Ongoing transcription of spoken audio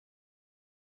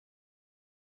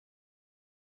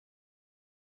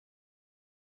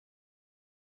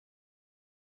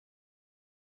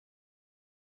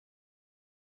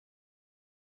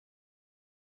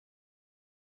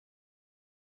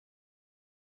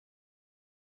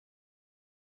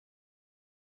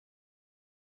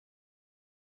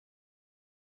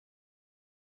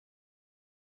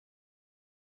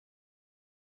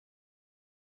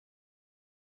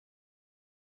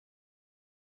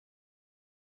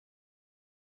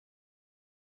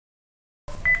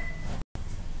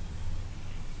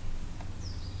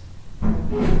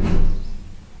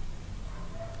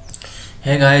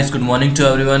Hey guys, good morning to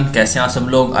everyone. कैसे हैं आप सब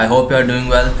लोग? I hope you are doing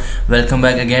well. Welcome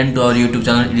back again to our YouTube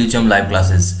channel Editorial Live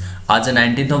Classes. आज है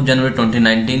 19th of January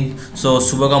 2019. So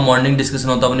सुबह का मॉर्निंग डिस्कशन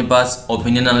होता है अपने पास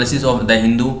opinion analysis of the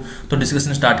Hindu. तो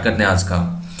डिस्कशन स्टार्ट करते हैं आज का.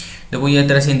 देखो ये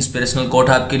तरह से इंस्पिरेशनल कोट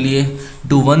है आपके लिए.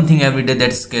 Do one thing every day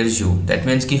that scares you. That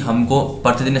means कि हमको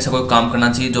प्रतिदिन ऐसा कोई काम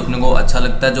करना चाहिए जो अपने को अच्छा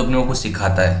लगता है, जो अपने को कुछ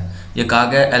सिखाता है. ये कहा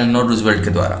गया एलेनोर रूजवेल्ट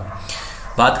के द्वारा.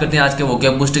 बात करते हैं आज के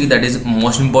वोकैब बूस्टर की. That is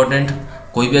most important.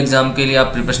 कोई भी एग्जाम के लिए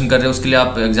आप प्रिपरेशन कर रहे हैं, उसके लिए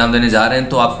आप एग्जाम देने जा रहे हैं,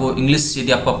 तो आपको इंग्लिश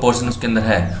यदि आपका पोर्शन उसके अंदर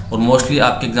है, और मोस्टली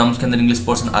आपके एग्जाम्स के अंदर इंग्लिश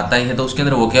पोर्शन आता ही है, तो उसके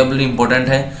अंदर वोकैबुलरी इंपॉर्टेंट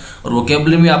है. और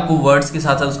वोकैबुलरी में आपको वर्ड्स के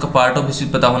साथ साथ उसका पार्ट ऑफ स्पीच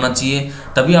पता होना चाहिए,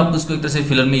 तभी आप उसको एक तरह से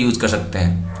फिलर में यूज कर सकते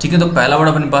हैं. ठीक है, तो पहला वर्ड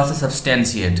अपने पास है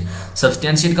सब्सटेंशिएट.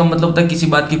 सब्सटेंशिएट का मतलब होता है किसी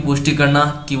बात की पुष्टि करना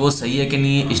कि वो सही है कि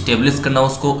नहीं, इस्टेब्लिश करना,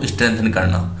 उसको स्ट्रेंथन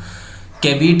करना.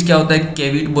 कैविट क्या होता है?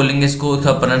 कैविट बोलेंगे इसको,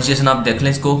 इसका प्रोनाउंसिएशन आप देख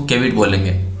लें, इसको कैविट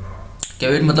बोलेंगे.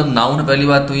 कैविट मतलब नाउन है, पहली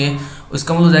बात तो ये.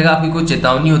 उसका मतलब हो जाएगा आपकी कोई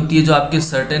चेतावनी होती है जो आपके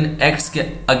सर्टेन एक्ट्स के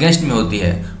अगेंस्ट में होती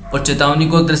है. और चेतावनी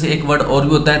को तरह से एक वर्ड और भी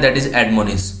होता है, that is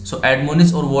admonish. So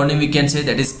admonish और warning we can say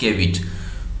that is cavity.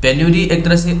 Penury एक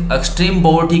तरह से एक्सट्रीम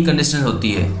पॉवर्टी कंडीशन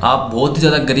होती है. आप बहुत ही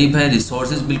ज़्यादा गरीब हैं,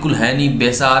 रिसोर्सेज बिल्कुल है नहीं,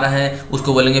 बेसहारा हैं,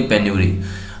 उसको बोलेंगे पेन्यूरी.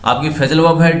 आपकी फ्रेजल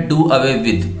वर्ब है डू अवे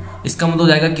विद. इसका मतलब हो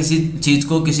जाएगा किसी चीज़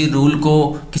को, किसी रूल को,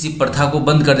 किसी प्रथा को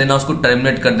बंद कर देना, उसको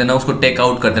टर्मिनेट कर देना, उसको टेक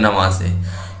आउट कर देना वहाँ से.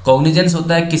 कॉग्निजेंस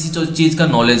होता है किसी चीज़ का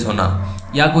नॉलेज होना,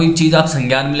 या कोई चीज़ आप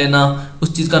संज्ञान में लेना,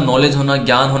 उस चीज़ का नॉलेज होना,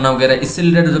 ज्ञान होना वगैरह. इससे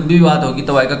रिलेटेड जब भी बात होगी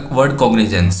तो आएगा वर्ड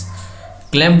कॉग्निजेंस.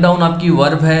 क्लैम्प डाउन आपकी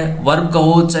वर्ब है. वर्ब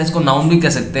कहो चाहे इसको नाउन भी कह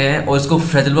सकते हैं, और इसको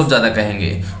फ्रेजल वर्ब ज़्यादा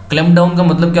कहेंगे. क्लैम्प डाउन का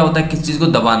मतलब क्या होता है? किसी चीज़ को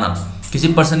दबाना, किसी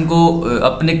पर्सन को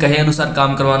अपने कहे अनुसार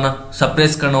काम करवाना,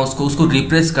 सप्रेस करना, उसको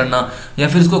रिप्रेस करना, या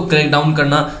फिर उसको क्रैक डाउन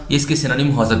करना. ये इसके सिनोनिम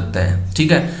हो सकता है.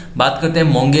 ठीक है, बात करते हैं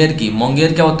मोंगेर की.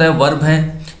 मोंगेर क्या होता है? वर्ब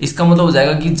है. इसका मतलब हो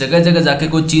जाएगा कि जगह जगह जाके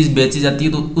कोई चीज़ बेची जाती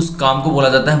है, तो उस काम को बोला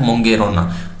जाता है मोंगेर होना.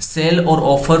 सेल और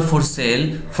offer for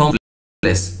sale from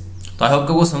place. तो आई होप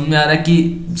को समझ में आ रहा है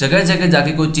कि जगह जगह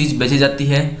जाके कोई चीज़ बेची जाती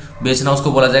है, बेचना,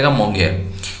 उसको बोला जाएगा मोंगेर.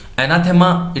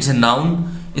 Anathema it's a noun.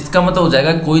 इसका मतलब हो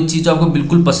जाएगा कोई चीज़ जो आपको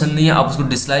बिल्कुल पसंद नहीं है, आप उसको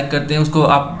डिसलाइक करते हैं, उसको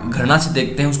आप घृणा से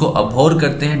देखते हैं, उसको अभोर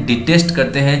करते हैं, डिटेस्ट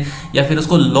करते हैं, या फिर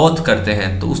उसको लॉथ करते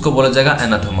हैं, तो उसको बोला जाएगा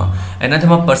एनाथेमा.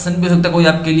 एनाथेमा पर्सन भी हो सकता है कोई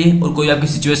आपके लिए, और कोई आपकी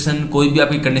सिचुएशन, कोई भी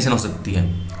आपकी कंडीशन हो सकती है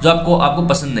जो आपको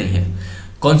पसंद नहीं है.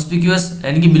 कॉन्स्पिक्यूअस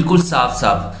यानी कि बिल्कुल साफ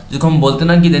साफ, जिसको हम बोलते हैं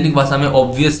ना कि दैनिक भाषा में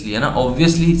ऑब्वियसली, है ना,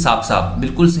 ऑब्वियसली साफ साफ,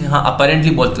 बिल्कुल से. हाँ,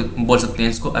 अपेरेंटली बोल सकते हैं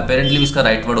इसको. अपेरेंटली भी इसका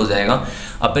राइट वर्ड हो जाएगा.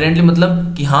 अपेरेंटली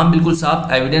मतलब कि हाँ बिल्कुल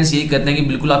साफ. एविडेंस यही कहते हैं कि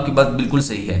बिल्कुल आपकी बात बिल्कुल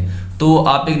सही है. तो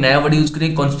आप एक नया वर्ड यूज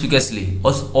करें कॉन्स्पिक्यूअसली,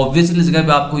 और ऑब्वियसली जगह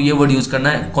पे आपको ये वर्ड यूज करना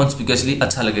है कॉन्स्पिक्यूअसली,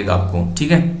 अच्छा लगेगा आपको.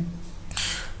 ठीक है.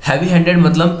 हैवी हैंडेड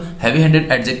मतलब हैवी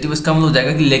हैंडेड एडजेक्टिव. इसका मतलब हो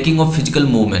जाएगा कि लैकिंग ऑफ फिजिकल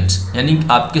मूवमेंट्स, यानी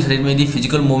आपके शरीर में यदि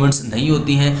फिजिकल मूवमेंट्स नहीं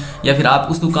होती हैं, या फिर आप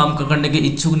उसको काम करने के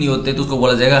इच्छुक नहीं होते, तो उसको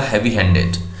बोला जाएगा हैवी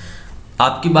हैंडेड.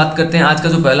 आपकी बात करते हैं आज का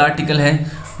जो पहला आर्टिकल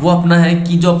है, वो अपना है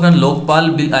कि जो अपना लोकपाल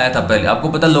बिल आया था पहले. आपको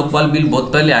पता लोकपाल बिल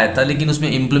बहुत पहले आया था, लेकिन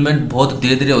उसमें इम्प्लीमेंट बहुत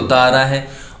धीरे धीरे होता आ रहा है.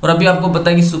 और अभी आपको पता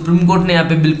है कि सुप्रीम कोर्ट ने यहाँ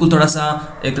पे बिल्कुल थोड़ा सा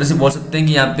एक तरह से बोल सकते हैं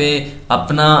कि यहाँ पे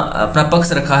अपना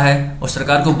पक्ष रखा है, और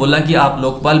सरकार को बोला कि आप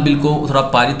लोकपाल बिल को थोड़ा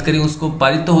पारित करें. उसको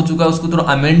पारित तो हो चुका है, उसको थोड़ा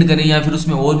अमेंड करें, या फिर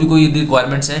उसमें और भी कोई यदि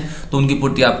रिक्वायरमेंट्स हैं तो उनकी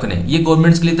पूर्ति आप करें. ये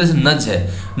गवर्नमेंट्स के लिए तरह से नज है.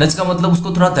 नज का मतलब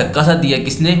उसको थोड़ा धक्का सा दिया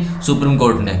किसने? सुप्रीम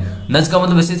कोर्ट ने. नज का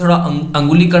मतलब वैसे थोड़ा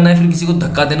अंगुली करना है, फिर किसी को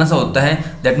धक्का देना सा होता है.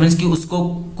 दैट मीन्स कि उसको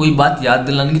कोई बात याद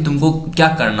दिलाने की तुमको क्या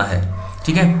करना है.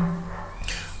 ठीक है.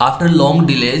 After long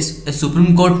delays, a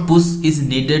Supreme Court push is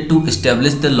needed to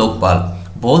establish the Lokpal.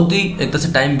 बहुत ही एक तरह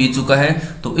से टाइम बीत चुका है,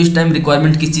 तो इस टाइम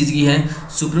रिक्वायरमेंट किस चीज़ की है?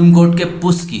 सुप्रीम कोर्ट के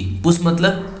पुश की. पुश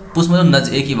मतलब नज,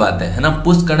 एक ही बात है ना.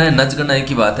 पुश करना है, नज करना एक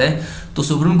ही बात है. तो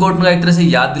सुप्रीम कोर्ट ने एक तरह से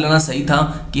याद दिलाना सही था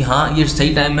कि हाँ ये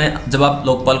सही टाइम है जब आप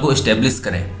लोकपाल को इस्टेब्लिश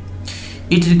करें.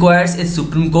 It requires a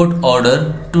supreme court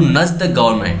order to नज द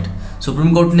गवर्नमेंट.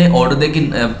 सुप्रीम कोर्ट ने ऑर्डर दे के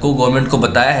आपको गवर्नमेंट को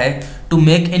बताया है to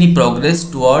make any progress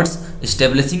towards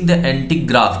establishing the anti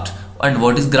graft. And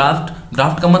what is graft?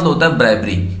 Graft का मतलब होता है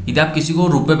ब्राइबरी. यदि आप किसी को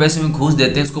रुपए पैसे में घूस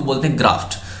देते हैं, उसको बोलते हैं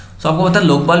ग्राफ्ट. तो आपको पता है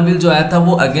लोकपाल बिल जो आया था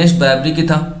वो अगेंस्ट ब्राइबरी की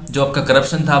था, जो आपका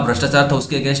करप्शन था, भ्रष्टाचार था,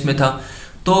 उसके अगेंस्ट में था.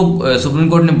 तो सुप्रीम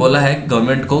कोर्ट ने बोला है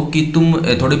गवर्नमेंट को कि तुम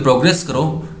थोड़ी प्रोग्रेस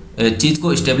करो चीज़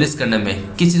को स्टेब्लिश करने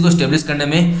में. किस चीज़ को स्टेब्लिश करने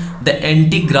में? द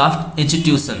एंटी ग्राफ्ट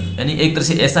इंस्टीट्यूशन, यानी एक तरह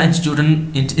से ऐसा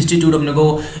इंस्टीट्यूट अपने को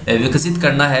विकसित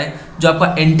करना है जो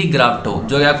आपका एंटी ग्राफ्ट हो,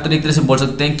 जो आप एक तरह से बोल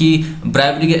सकते हैं कि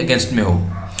ब्राइबरी के अगेंस्ट में हो.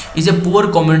 Is a poor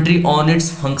commentary on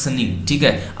it's functioning. ठीक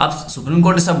है, आप सुप्रीम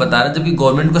कोर्ट ऐसा बता रहा है, जबकि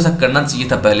गवर्नमेंट को ऐसा करना चाहिए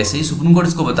था पहले से ही. सुप्रीम कोर्ट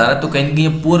इसको बता रहा है, तो कहीं ना कहीं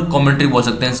ये पुअर कमेंट्री बोल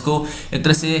सकते हैं इसको, एक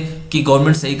तरह से कि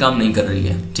गवर्नमेंट सही काम नहीं कर रही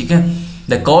है. ठीक है.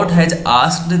 The court has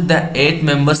asked the 8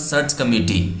 member search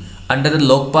committee under the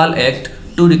Lokpal Act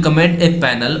to to recommend A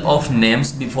panel of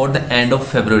names before the end of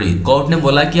February. Court ने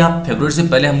बोला कि आप फरवरी से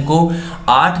पहले हमको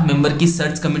 8 मेंबर की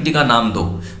सर्च कमेटी का नाम दो,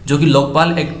 जो कि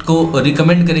लोकपाल एक्ट को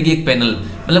रिकमेंड करेगी। एक पैनल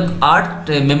मतलब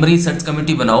 8 मेंबर की सर्च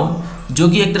कमेटी बनाओ, जो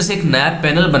कि एक तरह से एक नया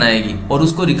पैनल बनाएगी और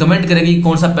उसको रिकमेंड करेगी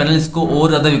कौन सा पैनल इसको और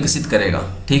ज़्यादा विकसित करेगा।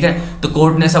 ठीक है, तो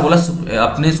कोर्ट ने ऐसा बोला,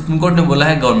 अपने सुप्रीम कोर्ट ने बोला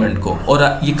है गवर्नमेंट को,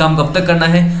 और ये काम कब तक करना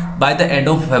है? By the end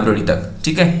of February तक।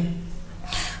 ठीक है,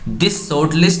 this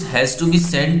short list has to be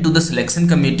send to the selection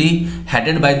committee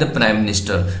headed by the prime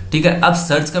minister. ठीक है, अब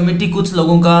सर्च कमेटी कुछ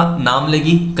लोगों का नाम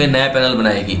लेगी, कई नया पैनल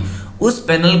बनाएगी। उस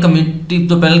पैनल कमेटी,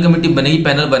 तो पैनल कमेटी बनेगी,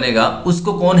 पैनल बनेगा,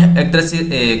 उसको कौन एक तरह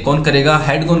से कौन करेगा,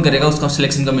 हेड कौन करेगा उसका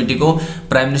सिलेक्शन कमेटी को?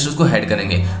 प्राइम मिनिस्टर उसको हेड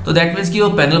करेंगे। तो दैट मीन्स कि वो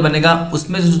पैनल बनेगा,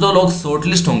 उसमें जो लोग शॉर्ट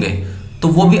लिस्ट होंगे तो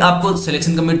वो भी आपको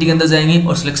सिलेक्शन कमेटी के अंदर जाएंगे,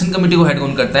 और सिलेक्शन कमेटी को हेड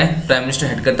कौन करता है? प्राइम मिनिस्टर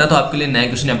हेड करता है। तो आपके लिए नया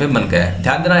क्वेश्चन यहाँ पे बन गया है।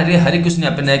 ध्यान देना, हर एक क्वेश्चन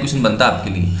यहाँ पे नया क्वेश्चन बनता है आपके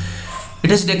लिए।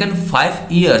 It has taken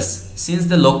 5 years since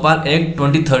the Lokpal act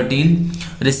 2013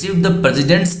 received the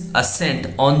president's assent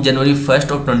on January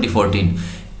 1st of 2014।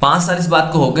 5 साल इस बात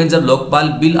को हो गए जब लोकपाल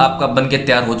बिल आपका बन के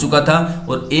तैयार हो चुका था,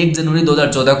 और 1 जनवरी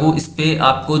 2014 को इस पे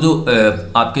आपको जो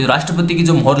आपके राष्ट्रपति की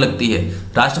जो मोहर लगती है,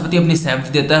 राष्ट्रपति अपनी सहमति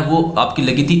देता है, वो आपकी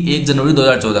लगी थी 1 जनवरी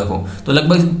 2014 को। तो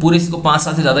लगभग पूरे इसको 5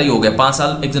 साल से ज़्यादा ही हो गया, 5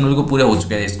 साल 1 जनवरी को पूरे हो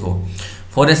चुके हैं इसको।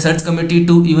 For a search committee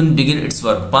to even begin it's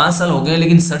work. 5 साल हो गए,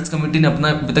 लेकिन सर्च कमेटी ने अपना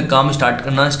अभी तक काम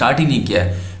स्टार्ट ही नहीं किया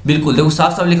है। बिल्कुल देखो,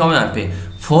 साफ साफ लिखा हुआ है यहाँ पे,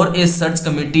 for a search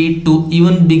committee to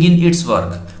even begin it's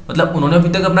work, मतलब उन्होंने अभी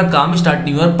तक अपना काम स्टार्ट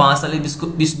नहीं हुआ और 5 साल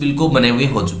इस बिल को बने हुए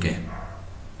हो चुके हैं।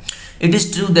 It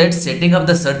is true that setting up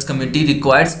the search committee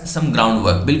requires some ground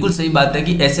work. बिल्कुल सही बात है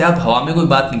कि ऐसे आप हवा में कोई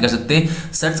बात नहीं कर सकते,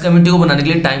 सर्च कमेटी को बनाने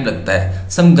के लिए टाइम लगता है।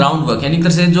 सम ग्राउंड वर्क यानी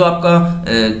तरह से जो आपका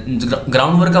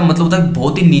ग्राउंड वर्क का मतलब होता है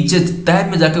बहुत ही नीचे तह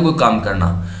में जाकर कोई काम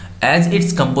करना। As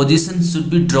its composition should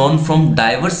be drawn from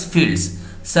diverse fields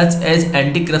such as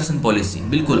anti corruption policy.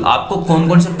 बिल्कुल, आपको कौन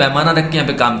कौन से पैमाना रख के यहाँ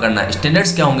पे काम करना है,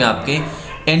 स्टैंडर्ड्स क्या होंगे आपके?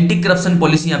 एंटी करप्शन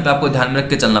पॉलिसी यहाँ पे आपको ध्यान में रख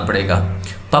के चलना पड़ेगा।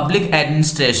 पब्लिक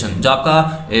एडमिनिस्ट्रेशन, जो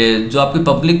आपकी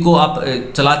पब्लिक को आप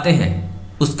चलाते हैं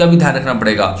उसका भी ध्यान रखना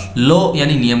पड़ेगा। लॉ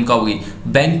यानी नियम का होगी,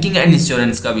 बैंकिंग एंड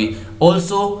इंश्योरेंस का भी।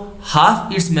 Also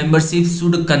half it's membership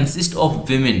should consist of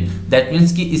women. That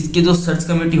means कि इसके जो सर्च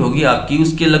कमेटी होगी आपकी,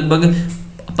 उसके लगभग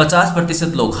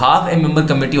 50% लोग, हाफ ए मेंबर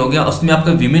कमेटी हो गया, उसमें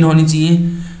आपका विमेन होनी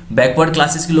चाहिए, बैकवर्ड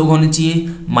क्लासेस के लोग होने चाहिए,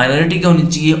 माइनॉरिटी के होने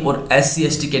चाहिए, और SC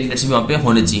ST कैंडिडेट्स भी वहाँ पे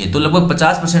होने चाहिए। तो लगभग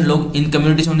 50% लोग इन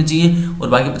कम्युनिटी से होने चाहिए और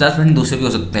बाकी 50% दूसरे भी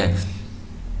हो सकते हैं।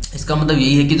 इसका मतलब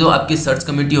यही है कि जो आपकी सर्च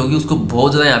कमेटी होगी उसको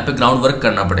बहुत ज़्यादा यहाँ पे ग्राउंड वर्क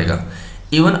करना पड़ेगा।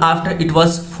 Even after it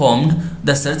was formed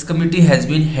the search committee has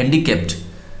been handicapped.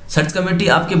 Search committee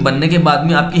आपके बनने के बाद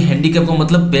में आपकी हैंडीकैप को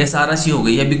मतलब बेसहारा सी हो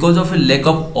गई है, because of a lack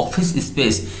of office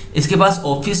space. इसके पास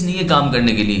ऑफिस नहीं है काम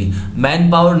करने के लिए, मैन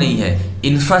पावर नहीं है,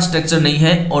 इंफ्रास्ट्रक्चर नहीं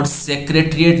है, और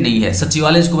सेक्रेटरिएट नहीं है।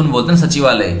 सचिवालय जिसको अपन बोलते हैं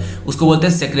सचिवालय, उसको बोलते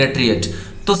हैं सेक्रेटरिएट।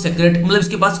 तो सेक्रेटरी मतलब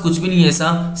इसके पास कुछ भी नहीं है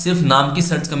ऐसा, सिर्फ नाम की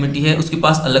सर्च कमेटी है, उसके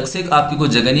पास अलग से आपकी कोई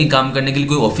जगह नहीं, काम करने के लिए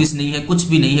कोई ऑफिस नहीं है, कुछ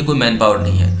भी नहीं है, कोई मैन पावर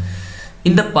नहीं है।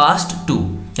 इन द पास्ट टू,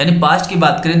 यानी पास्ट की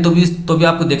बात करें तो भी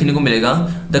आपको देखने को मिलेगा,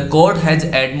 द कोर्ट हैज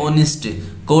एडमोनिस्ड,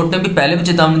 कोर्ट ने भी पहले भी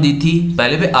चेतावनी दी थी,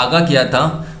 पहले भी आगाह किया था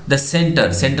द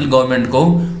सेंट्रल गवर्नमेंट को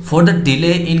for the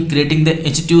delay in creating the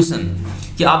institution,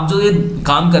 कि आप जो ये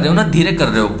काम कर रहे हो ना, धीरे कर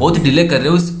रहे हो, बहुत डिले कर रहे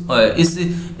हो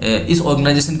इस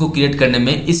ऑर्गेनाइजेशन को क्रिएट करने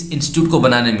में, इस इंस्टीट्यूट को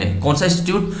बनाने में। कौन सा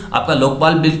इंस्टीट्यूट? आपका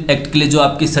लोकपाल बिल एक्ट के लिए जो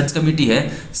आपकी सर्च कमेटी है,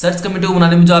 सर्च कमेटी को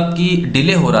बनाने में जो आपकी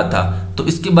डिले हो रहा था, तो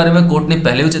इसके बारे में कोर्ट ने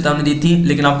पहले भी चेतावनी दी थी,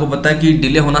 लेकिन आपको पता है कि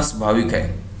डिले होना स्वाभाविक है।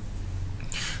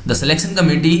 The selection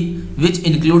committee which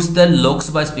includes the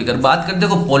Lok Sabha speaker, बात करते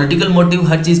देखो पॉलिटिकल मोटिव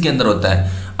हर चीज के अंदर होता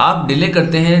है। आप डिले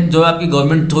करते हैं, जो आपकी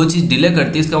गवर्नमेंट कोई चीज डिले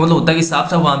करती है, इसका मतलब होता है कि साफ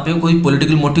साफ वहां पे कोई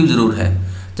पॉलिटिकल मोटिव जरूर है।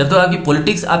 जब तक आपकी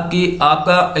पॉलिटिक्स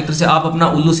आपका एक तरह से आप अपना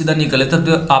उल्लू सीधा नहीं कर लेते, तब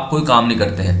तो आप कोई काम नहीं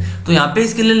करते हैं। तो यहाँ पे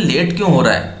इसके लिए लेट क्यों हो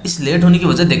रहा है, इस लेट होने की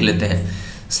वजह देख लेते हैं।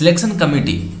 सिलेक्शन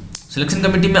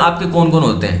कमेटी में आपके कौन कौन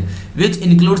होते हैं? Which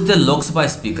includes the Lok Sabha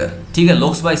speaker, ठीक है,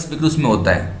 लोकसभा स्पीकर उसमें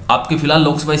होता है। आपके फिलहाल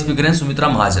लोकसभा स्पीकर हैं Sumitra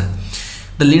Mahajan.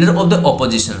 The leader of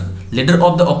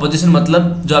the opposition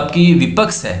मतलब जो आपकी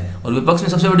विपक्ष है, और विपक्ष में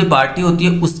सबसे बड़ी पार्टी होती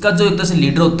है, उसका जो एक तरह से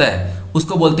लीडर होता है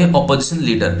उसको बोलते हैं ऑपोजिशन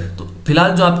लीडर। तो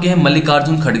फिलहाल जो आपके हैं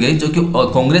मल्लिकार्जुन खड़गे, जो कि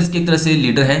कांग्रेस की एक तरह से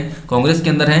लीडर हैं, कांग्रेस के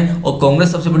अंदर हैं, और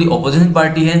कांग्रेस सबसे बड़ी ऑपोजिशन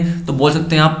पार्टी है, तो बोल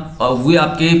सकते हैं आप वो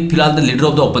आपके फिलहाल the leader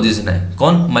of the opposition है।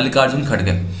 कौन? मल्लिकार्जुन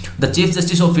खड़गे। The chief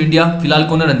justice of India फिलहाल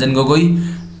कौन है? Ranjan Gogoi.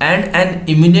 And N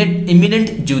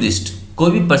imminent jurist,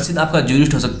 कोई भी प्रसिद्ध आपका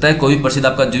जूरिस्ट हो सकता है, कोई भी प्रसिद्ध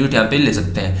आपका जूरिस्ट यहाँ पे ले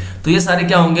सकते हैं। तो ये सारे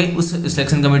क्या होंगे? उस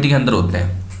सिलेक्शन कमेटी के अंदर होते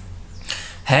हैं।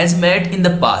 Has met in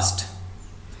the past,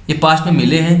 ये पास्ट में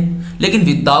मिले हैं, लेकिन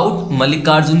विदाउट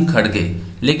मल्लिकार्जुन खड़गे।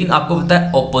 लेकिन आपको पता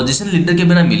है ऑपोजिशन लीडर के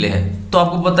बिना मिले हैं। तो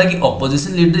आपको पता है कि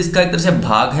ऑपोजिशन लीडर इसका एक तरह से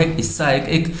भाग है, हिस्सा है,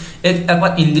 एक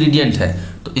इंग्रेडिएंट है।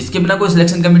 तो इसके बिना कोई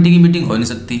सिलेक्शन कमेटी की मीटिंग हो नहीं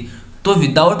सकती। तो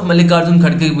विदाउट मल्लिकार्जुन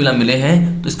खड़गे के बिना मिले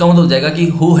हैं, तो इसका मतलब हो जाएगा कि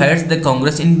who heads the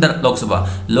Congress in the Lok Sabha.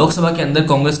 Lok Sabha के अंदर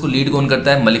कांग्रेस को लीड कौन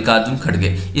करता है? मल्लिकार्जुन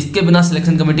खड़गे। इसके बिना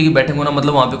सिलेक्शन कमेटी की बैठक होना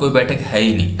मतलब वहां पे कोई बैठक है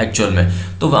ही नहीं एक्चुअल में।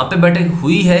 तो वहां पे बैठक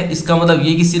हुई है, इसका मतलब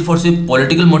ये कि सिर्फ और सिर्फ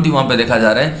पॉलिटिकल मोटिव वहां पे देखा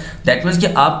जा रहा है। दैट मीन्स कि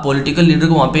आप पॉलिटिकल लीडर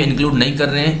को वहां पे इंक्लूड नहीं कर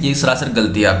रहे हैं, ये सरासर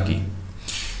गलती है आपकी।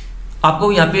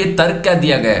 आपको यहाँ पे तर्क क्या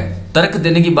दिया गया है? तर्क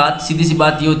देने की बात, सीधी सी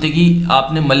बात ये होती है कि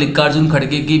आपने मल्लिकार्जुन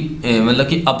खड़गे की मतलब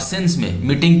कि अब्सेंस में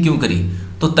मीटिंग क्यों करी।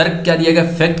 तो तर्क क्या दिया गया,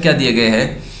 फैक्ट क्या दिए गए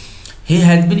हैं? He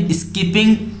has been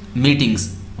skipping meetings.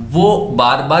 वो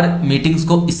बार बार मीटिंग्स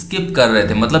को स्किप कर रहे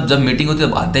थे, मतलब जब मीटिंग होती है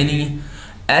तब आते ही नहीं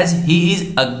है। As he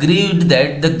is agreed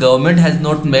that the government has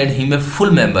not made him a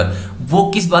full member. वो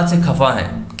किस बात से खफा है,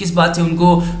 किस बात से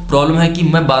उनको प्रॉब्लम है कि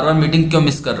मैं बार बार मीटिंग क्यों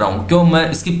मिस कर रहा हूँ, क्यों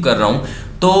मैं स्किप कर रहा हूँ।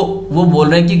 तो वो बोल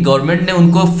रहे हैं कि गवर्नमेंट ने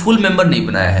उनको फुल मेंबर नहीं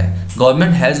बनाया है।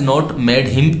 Government has not made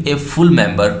him a full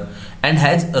member and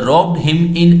has robbed him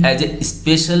in as a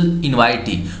special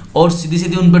invitee. और सीधी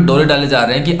सीधी उन पर डोरे डाले जा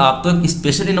रहे हैं कि आप तो एक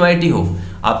स्पेशल इनवाइटी हो,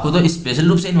 आपको तो स्पेशल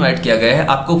रूप से इनवाइट किया गया है,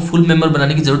 आपको फुल मेंबर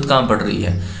बनाने की जरूरत कहाँ पड़ रही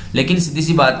है। लेकिन सीधी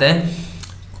सी बात है,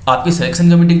 आपके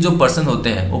सिलेक्शन कमेटी के जो पर्सन होते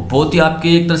हैं वो बहुत ही आपके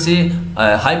एक तरह से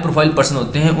हाई प्रोफाइल पर्सन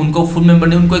होते हैं, उनको फुल मेंबर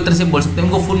नहीं, उनको एक तरह से बोल सकते हैं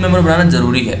उनको फुल मेंबर बनाना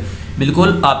जरूरी है।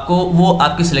 बिल्कुल आपको वो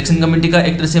आपके सिलेक्शन कमेटी का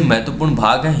एक तरह से महत्वपूर्ण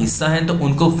भाग है, हिस्सा है, तो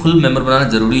उनको फुल मेंबर बनाना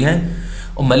जरूरी है।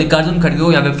 और मल्लिकार्जुन खड़गे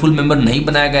को यहाँ पे फुल मेंबर नहीं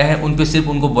बनाया गया है, उन पे सिर्फ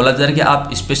उनको बोला जा रहा है कि आप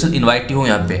स्पेशल इनवाइटी हो,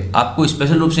 यहाँ पे आपको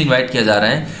स्पेशल रूप से इनवाइट किया जा रहा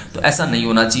है। तो ऐसा नहीं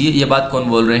होना चाहिए। ये बात कौन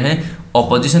बोल रहे हैं?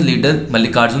 ऑपोजिशन लीडर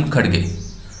मल्लिकार्जुन खड़गे।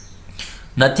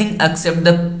 Nothing except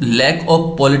the lack of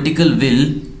political will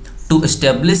to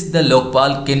establish the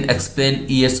Lokpal can explain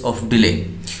years of delay।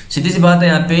 सीधी सी बात है,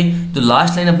 यहाँ पे जो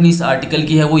लास्ट लाइन अपनी इस आर्टिकल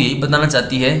की है वो यही बताना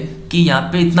चाहती है कि यहाँ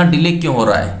पे इतना डिले क्यों हो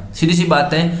रहा है। सीधी सी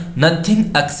बात है,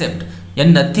 नथिंग एक्सेप्ट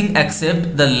यानी nothing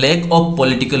accept the lack of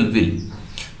political will.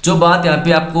 जो बात यहाँ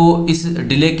पे आपको इस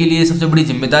डिले के लिए सबसे बड़ी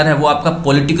जिम्मेदार है वो आपका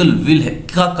पॉलिटिकल विल है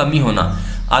का कमी होना।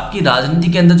 आपकी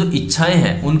राजनीति के अंदर जो इच्छाएं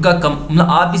हैं उनका कम, मतलब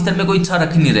आप इस तरह में कोई इच्छा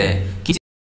रख नहीं रहे कि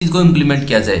को इम्प्लीमेंट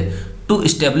किया जाए टू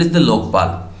एस्टेब्लिश द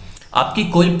लोकपाल। आपकी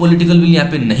कोई पॉलिटिकल विल यहाँ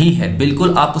पे नहीं है,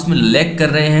 बिल्कुल आप उसमें लैक कर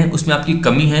रहे हैं, उसमें आपकी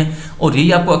कमी है। और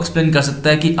यही आपको एक्सप्लेन कर सकता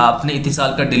है कि आपने इतने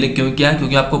साल का डिले क्यों किया,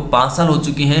 क्योंकि आपको 5 साल हो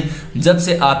चुके हैं जब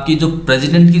से आपकी जो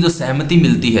प्रेसिडेंट की जो सहमति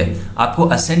मिलती है, आपको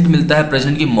असेंट मिलता है,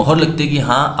 प्रेसिडेंट की मोहर लगती है कि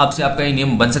हाँ अब से आपका ये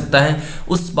नियम बन सकता है।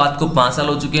 उस बात को 5 साल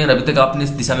हो चुके हैं, अभी तक आपने इस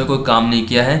दिशा में कोई काम नहीं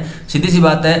किया है। सीधी सी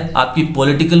बात है, आपकी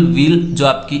पॉलिटिकल विल जो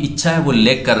आपकी इच्छा है वो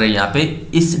लैक कर रही है। यहाँ पे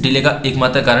इस डिले का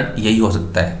एकमात्र कारण यही हो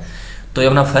सकता है। तो ये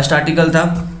अपना फर्स्ट आर्टिकल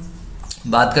था।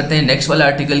 बात करते हैं नेक्स्ट वाले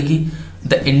आर्टिकल की,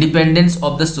 the independence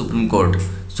of the supreme court.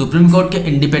 Supreme court के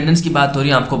इंडिपेंडेंस की बात हो रही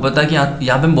है। आपको पता है कि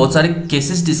यहाँ पे मैं बहुत सारे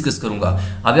केसेस डिस्कस करूंगा।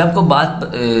 अभी आपको बात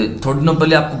थोड़ी दिनों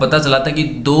पहले आपको पता चला था कि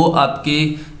 2 आपके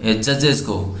जजेस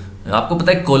को, आपको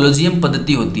पता है कोलेजियम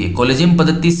पद्धति होती है। कोलेजियम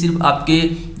पद्धति सिर्फ आपके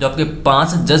जो आपके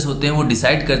 5 जज होते हैं वो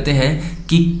डिसाइड करते हैं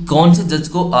कि कौन से जज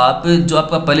को आप, जो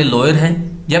आपका पहले लॉयर है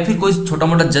या फिर कोई छोटा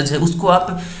मोटा जज है, उसको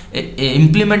आप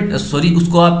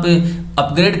उसको आप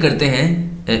अपग्रेड करते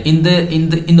हैं in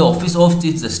the office of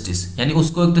chief justice. यानी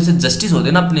उसको एक तरह से जस्टिस होते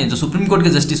हैं ना, अपने जो सुप्रीम कोर्ट के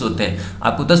जस्टिस होते हैं।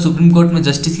 आपको पता है सुप्रीम कोर्ट में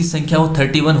जस्टिस की संख्या वो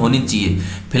 31 होनी चाहिए।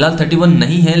 फिलहाल 31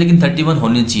 नहीं है, लेकिन 31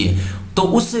 होनी चाहिए। तो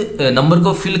उस नंबर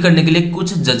को फिल करने के लिए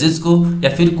कुछ जजेस को या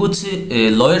फिर कुछ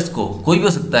लॉयर्स को, कोई भी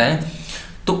हो सकता है,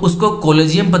 तो उसको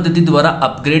कोलेजियम पद्धति द्वारा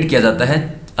अपग्रेड किया जाता है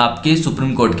आपके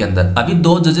सुप्रीम कोर्ट के अंदर। अभी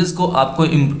 2 जजेस को आपको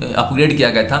अपग्रेड किया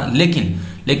गया था, लेकिन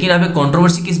यहाँ पे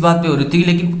कंट्रोवर्सी किस बात पे हो रही थी,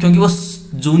 लेकिन क्योंकि वो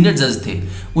जूनियर जज थे,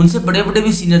 उनसे बड़े बड़े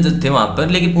भी सीनियर जज थे वहां पर,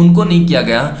 लेकिन उनको नहीं किया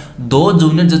गया। 2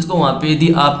 जूनियर जज को वहां पे यदि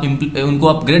आप उनको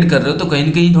अपग्रेड कर रहे हो तो कहीं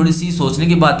ना कहीं थोड़ी सी सोचने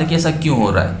की बात है कि ऐसा क्यों हो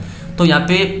रहा है। तो यहाँ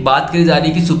पे बात करी जा रही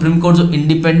है कि सुप्रीम कोर्ट जो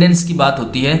इंडिपेंडेंस की बात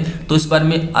होती है, तो इस बारे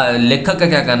में लेखक का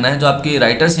क्या करना है, जो आपके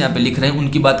राइटर्स यहाँ पे लिख रहे हैं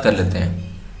उनकी बात कर लेते हैं।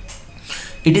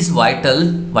 इट इज वाइटल,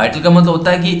 वाइटल का मतलब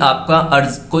होता है कि आपका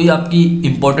कोई आपकी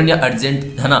इंपॉर्टेंट या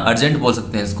अर्जेंट है ना, अर्जेंट बोल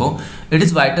सकते हैं इसको। It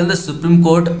is vital the supreme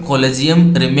court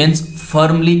collegium remains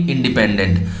firmly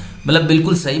independent. मतलब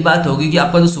बिल्कुल सही बात होगी कि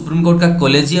आपका जो सुप्रीम कोर्ट का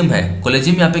कोलेजियम है,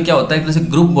 कोलेजियम यहाँ पे क्या होता है, एक तरह से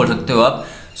ग्रुप बोल सकते हो आप।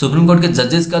 सुप्रीम कोर्ट के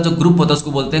जजेस का जो ग्रुप होता है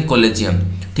उसको बोलते हैं कोलेजियम,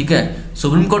 ठीक है।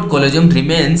 Supreme court collegium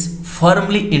remains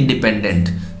firmly independent.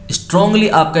 Strongly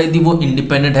आपका यदि वो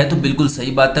इंडिपेंडेंट है तो बिल्कुल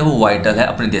सही बात है, वो वाइटल है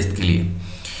अपने देश के लिए।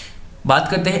 बात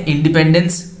करते हैं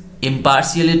independence,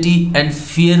 impartiality and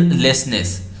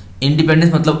fearlessness.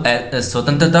 Independence मतलब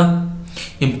स्वतंत्रता,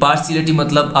 इम्पार्शियलिटी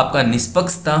मतलब आपका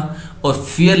निष्पक्षता, और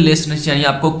फियरलेसनेस यानी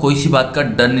आपको कोई सी बात का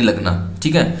डर नहीं लगना,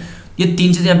 ठीक है। ये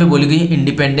तीन चीजें यहाँ पे बोली गई है,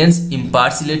 independence,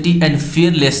 impartiality and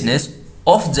fearlessness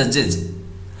of जजेज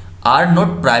are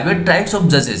not private rights of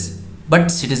जजेस बट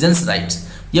सिटीजन्स राइट्स।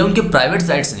 ये उनके प्राइवेट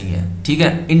राइट्स नहीं है, ठीक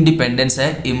है। इंडिपेंडेंस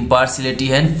है, इम्पार्शियलिटी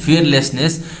है,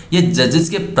 फियरलेसनेस, ये जजेस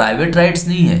के प्राइवेट राइट्स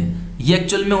नहीं है, ये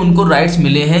एक्चुअल में उनको राइट्स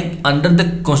मिले हैं अंडर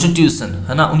द कॉन्स्टिट्यूशन,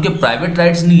 है ना, उनके प्राइवेट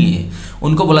राइट्स नहीं है।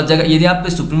 उनको बोला जाएगा यदि आप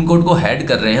सुप्रीम कोर्ट को हेड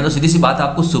कर रहे हैं तो सीधी सी बात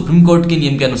आपको सुप्रीम कोर्ट के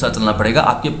नियम के अनुसार चलना पड़ेगा,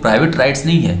 आपके प्राइवेट राइट्स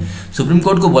नहीं है। सुप्रीम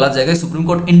कोर्ट को बोला जाएगा सुप्रीम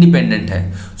कोर्ट इंडिपेंडेंट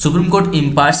है, सुप्रीम कोर्ट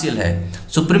इम्पार्शियल है,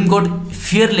 सुप्रीम कोर्ट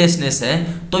फियरलेसनेस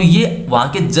है, तो ये वहां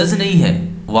के जज नहीं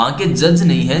है, वहां के जज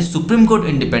नहीं है, सुप्रीम कोर्ट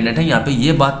इंडिपेंडेंट है। यहाँ पे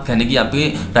ये बात कहने की यहाँ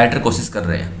पे राइटर कोशिश कर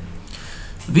रहे हैं।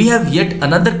 We have yet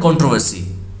another controversy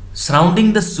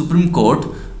surrounding the Supreme Court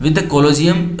with the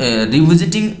Collegium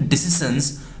revisiting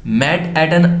decisions made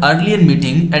at an earlier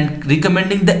meeting and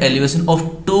recommending the elevation of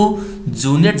 2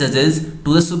 junior judges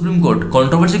to the Supreme Court।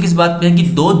 Controversy किस बात पे है कि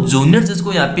 2 junior जज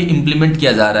को यहाँ पे implement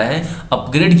किया जा रहा है,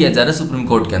 अपग्रेड किया जा रहा है सुप्रीम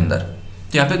कोर्ट के अंदर।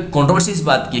 तो यहाँ पे कंट्रोवर्सी इस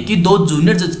बात की है कि 2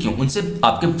 जूनियर जज क्यों, उनसे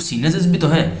आपके सीनियर जज भी तो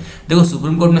हैं। देखो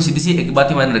सुप्रीम कोर्ट में सीधी सी एक बात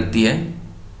ही मायने रखती है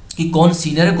कि कौन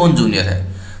सीनियर है कौन जूनियर है।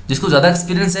 जिसको ज़्यादा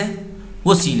एक्सपीरियंस है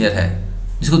वो सीनियर है,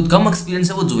 जिसको कम एक्सपीरियंस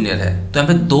है वो जूनियर है। तो यहाँ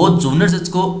पे 2 जूनियर जज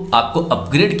को आपको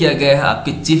अपग्रेड किया गया है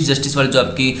आपके चीफ जस्टिस वाली जो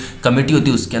आपकी कमेटी होती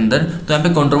है उसके अंदर। तो यहाँ पे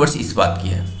कंट्रोवर्सी इस बात की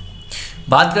है।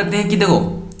 बात करते हैं कि देखो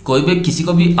कोई भी किसी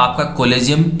को भी आपका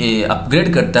कॉलेजियम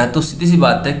अपग्रेड करता है तो सीधी सी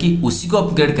बात है कि उसी को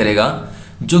अपग्रेड करेगा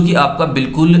जो कि आपका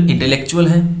बिल्कुल इंटेलेक्चुअल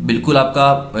है, बिल्कुल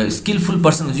आपका स्किलफुल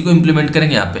पर्सन, उसी को इम्प्लीमेंट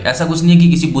करेंगे। यहाँ पे ऐसा कुछ नहीं है कि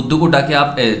किसी बुद्धू को उठा के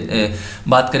आप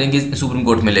बात करेंगे सुप्रीम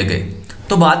कोर्ट में ले गए।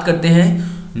 तो बात करते हैं,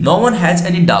 no one has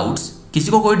any doubts,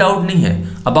 किसी को कोई डाउट नहीं है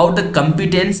अबाउट द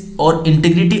कंपिटेंस और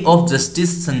integrity of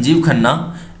justice Sanjeev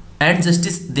Khanna and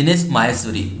justice Dinesh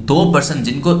Maheshwari. 2 person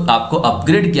जिनको आपको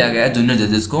अपग्रेड किया गया है जूनियर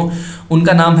जजेस को,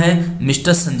 उनका नाम है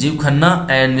mister Sanjeev Khanna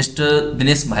and mister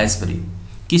Dinesh Maheshwari.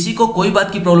 किसी को कोई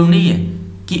बात की प्रॉब्लम नहीं है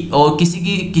कि, और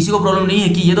किसी को प्रॉब्लम नहीं है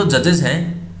कि ये तो जजेस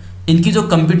हैं, इनकी जो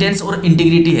कंपिटेंस और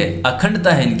इंटीग्रिटी है,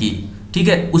 अखंडता है इनकी, ठीक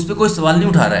है, उस पर कोई सवाल नहीं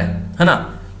उठा रहा है ना।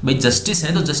 भाई जस्टिस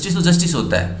है तो जस्टिस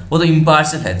होता है, वो तो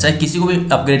इम्पार्शियल है, चाहे किसी को भी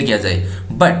अपग्रेड किया जाए।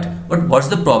 But what's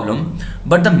the problem,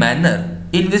 but the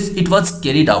manner in which it was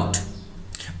carried out.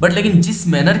 But लेकिन जिस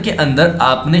मैनर के अंदर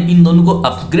आपने इन दोनों को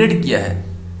अपग्रेड किया है,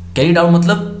 कैरीड आउट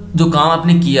मतलब जो काम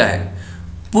आपने किया है,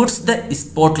 पुट्स द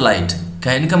स्पॉटलाइट,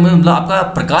 कहने का मतलब आपका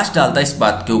प्रकाश डालता है इस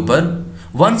बात के ऊपर,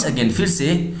 वंस अगेन फिर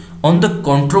से, on the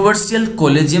controversial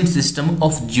collegium system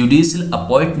of judicial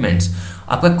appointments.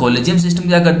 आपका कॉलेजियम सिस्टम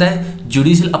क्या करता है,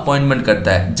 जुडिशियल अपॉइंटमेंट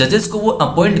करता है, जजेस को वो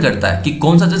अपॉइंट करता है कि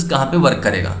कौन सा जज कहाँ पे वर्क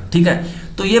करेगा, ठीक है।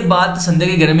 तो ये बात संदेह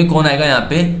के घेरे में कौन आएगा, यहाँ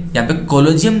पे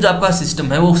कॉलेजियम जो आपका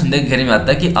सिस्टम है वो संदेह के घेरे में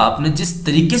आता है कि आपने जिस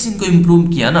तरीके से इनको इम्प्रूव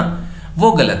किया ना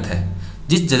वो गलत है।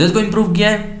 जिस जजेस को इम्प्रूव किया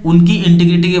है उनकी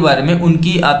इंटीग्रिटी के बारे में,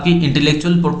 उनकी आपकी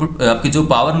इंटेलेक्चुअल आपकी जो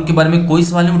पावर उनके बारे में कोई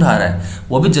सवाल नहीं उठा रहा है।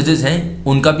 वो भी जजेस हैं,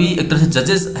 उनका भी एक तरह से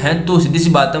जजेस हैं, तो सीधी सी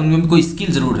बात है उनमें भी कोई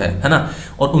स्किल जरूर है ना,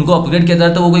 और उनको अपग्रेड किया जा रहा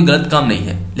है तो वो कोई गलत काम नहीं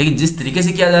है। लेकिन जिस तरीके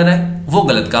से किया जा रहा है वो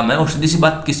गलत काम है, और सीधी सी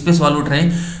बात किस पे सवाल उठ रहे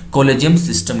हैं, कॉलेजियम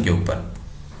सिस्टम के ऊपर।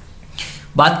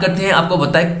 बात करते हैं, आपको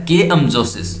बताया के.एम.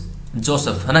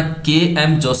 जोसेफ है ना,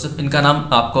 के.एम. जोसेफ, इनका नाम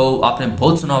आपने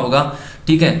बहुत सुना होगा,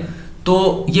 ठीक है।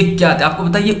 तो ये क्या थे आपको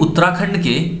बताइए, उत्तराखंड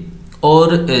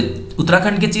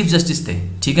के चीफ जस्टिस थे,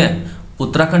 ठीक है।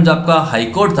 उत्तराखंड जो आपका हाई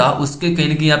कोर्ट था उसके कहीं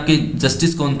ना कहीं आपके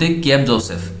जस्टिस कौन थे, के.एम.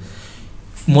 जोसेफ।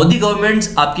 मोदी गवर्नमेंट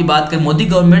आपकी बात करें, मोदी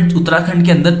गवर्नमेंट उत्तराखंड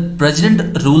के अंदर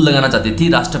प्रेसिडेंट रूल लगाना चाहती थी,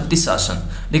 राष्ट्रपति शासन,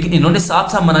 लेकिन इन्होंने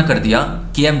साफ साफ मना कर दिया।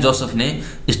 के.एम. जोसेफ ने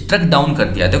स्ट्रक डाउन कर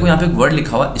दिया। देखो यहाँ पे एक वर्ड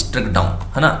लिखा हुआ स्ट्रक डाउन,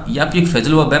 है ना, ये आपकी एक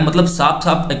फ्रेजल वर्ब है, मतलब साफ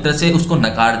साफ एक तरह से उसको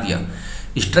नकार दिया।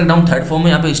 स्ट्रक डाउन थर्ड फॉर्म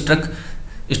में, यहाँ पे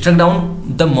struck down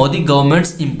the Modi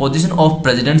governments imposition of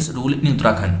presidents rule in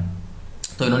Uttarakhand.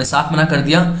 तो इन्होंने साफ मना कर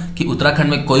दिया कि उत्तराखंड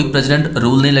में कोई प्रेसिडेंट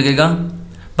रूल नहीं लगेगा,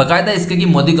 बकायदा इसके कि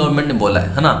मोदी गवर्नमेंट ने बोला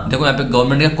है ना। देखो यहाँ पे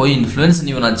गवर्नमेंट का कोई इन्फ्लुएंस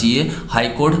नहीं होना चाहिए हाई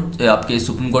कोर्ट आपके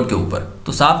सुप्रीम कोर्ट के ऊपर,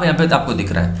 तो साफ यहाँ पे आपको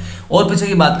दिख रहा है। और पीछे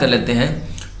की बात कर लेते हैं,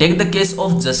 take the case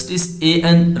of justice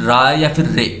AN. राय या फिर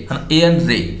रे, है ना, ए.एन.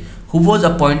 रे, who was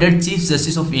appointed chief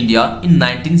justice of India in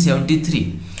 1973।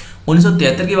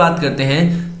 1973 की बात करते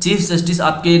हैं, चीफ जस्टिस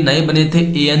आपके नए बने थे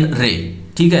ए.एन. रे,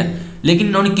 ठीक है। लेकिन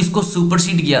इन्होंने किसको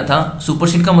सुपरसीड किया था,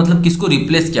 सुपरसीड का मतलब किसको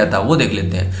रिप्लेस किया था वो देख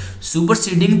लेते हैं।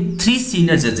 सुपरसीडिंग 3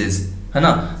 सीनियर जजेस, है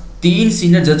ना, 3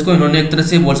 सीनियर जज को इन्होंने एक तरह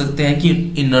से बोल सकते हैं कि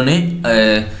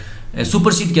इन्होंने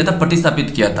सुपरसीड किया था, प्रतिस्थापित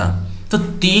किया था। तो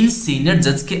 3 सीनियर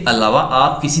जज के अलावा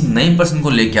आप किसी नए पर्सन को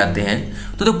लेके आते हैं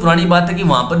तो पुरानी बात है कि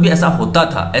वहां पर भी ऐसा होता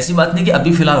था, ऐसी बात नहीं कि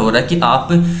अभी फिलहाल हो रहा है कि आप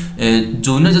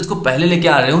जूनियर जज को पहले लेके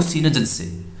आ रहे हो सीनियर जज से,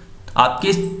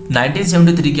 आपके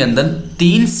 1973 के अंदर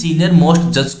 3 सीनियर मोस्ट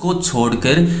जज को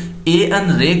छोड़कर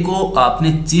एन रे को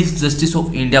आपने चीफ जस्टिस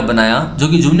ऑफ इंडिया बनाया, जो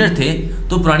कि जूनियर थे,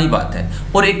 तो पुरानी बात है।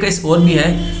 और एक केस और भी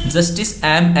है, जस्टिस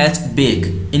एम एच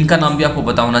बेग, इनका नाम भी आपको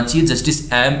पता होना चाहिए, justice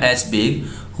M H bag,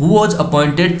 who was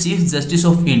appointed chief justice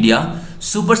of India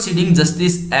superseding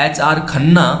justice H R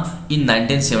Khanna इन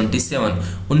 1977।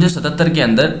 1977 के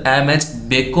अंदर एम एच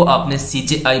बेग को आपने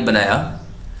सीजेआई बनाया,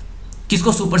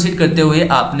 किसको सुपरसीड करते हुए?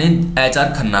 आपने एच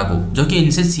आर खन्ना को, जो कि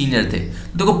इनसे सीनियर थे।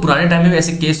 देखो पुराने टाइम में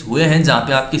ऐसे केस हुए हैं जहां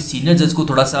पे आपके सीनियर जज को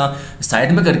थोड़ा सा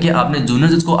साइड में करके आपने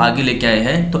जूनियर जज को आगे लेके आए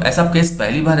हैं, तो ऐसा केस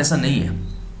पहली बार ऐसा नहीं है,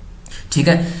 ठीक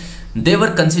है। दे were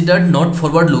considered not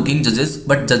forward looking जजेस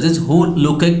बट जजेस who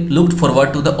looked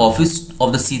forward to the office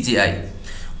of the CJI.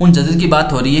 उन जजेस की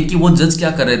बात हो रही है कि वो जज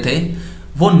क्या कर रहे थे,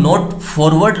 वो नॉट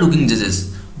फॉरवर्ड लुकिंग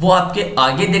जजेस, वो आपके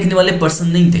आगे देखने वाले पर्सन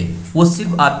नहीं थे, वो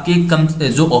सिर्फ आपके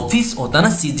जो ऑफिस होता है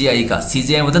ना सीजेआई का,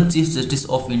 सीजेआई मतलब चीफ जस्टिस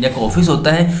ऑफ इंडिया का ऑफिस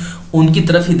होता है, उनकी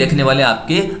तरफ ही देखने वाले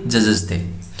आपके जजेस थे।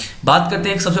 बात करते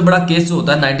हैं एक सबसे बड़ा केस जो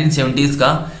होता है 1970s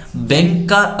का, बैंक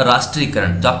का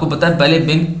राष्ट्रीयकरण। जो आपको पता है पहले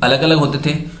बैंक अलग अलग होते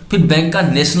थे, फिर बैंक का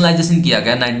नेशनलाइजेशन किया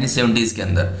गया 1970s के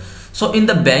अंदर। सो in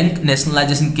the bank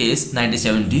nationalisation case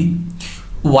 1970,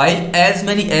 while as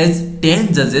many as 10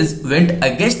 judges went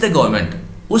against the government,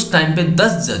 उस टाइम पे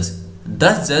 10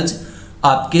 जज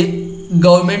आपके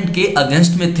गवर्नमेंट के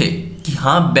अगेंस्ट में थे कि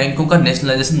हाँ बैंकों का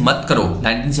नेशनलाइजेशन मत करो,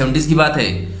 1970s की बात है।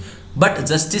 बट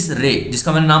जस्टिस रे,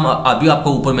 जिसका मैंने नाम अभी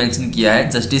आपको ऊपर मेंशन किया है,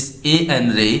 जस्टिस ए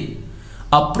एन रे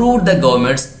अप्रूव्ड द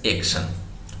गवर्नमेंट्स एक्शन।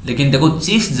 लेकिन देखो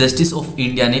चीफ जस्टिस ऑफ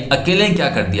इंडिया ने अकेले क्या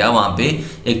कर दिया, वहां पे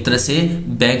एक तरह से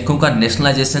बैंकों का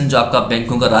नेशनलाइजेशन, जो आपका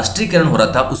बैंकों का राष्ट्रीयकरण हो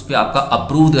रहा था, उस पर आपका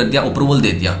अप्रूव कर दिया, अप्रूवल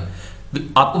दे दिया।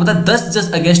 आपको पता 10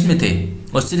 जज अगेंस्ट में थे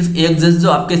और सिर्फ एक जज जो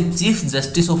आपके चीफ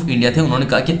जस्टिस ऑफ इंडिया थे, उन्होंने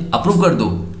कहा कि अप्रूव कर दो।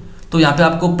 तो यहाँ पे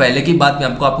आपको पहले की बात में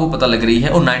आपको पता लग रही है।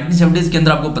 और 1970s के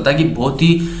अंदर आपको पता है कि बहुत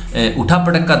ही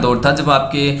उठापटक का दौर था, जब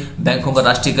आपके बैंकों का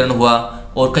राष्ट्रीयकरण हुआ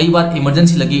और कई बार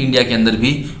इमरजेंसी लगी इंडिया के अंदर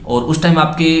भी। और उस टाइम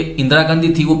आपके इंदिरा गांधी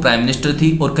थी, वो प्राइम मिनिस्टर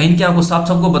थी। और कहीं क्या आपको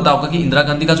सबको पता होगा कि इंदिरा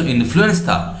गांधी का जो इन्फ्लुएंस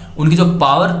था, उनकी जो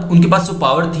पावर, उनके पास जो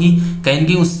पावर थी,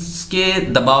 कहीं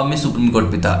उसके दबाव में सुप्रीम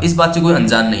कोर्ट पे था। इस बात से कोई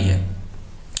अनजान नहीं है।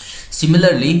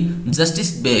 सिमिलरली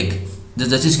जस्टिस बेग, जो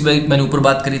जस्टिस बेग मैंने ऊपर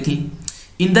बात करी थी,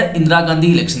 in the Indira Gandhi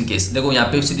election case. देखो यहाँ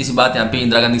पे सीधी सी बात यहाँ पे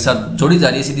इंदिरा गांधी के साथ जोड़ी जा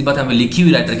रही है, सीधी बात यहाँ पे लिखी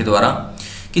हुई राइटर के द्वारा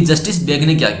कि जस्टिस बेग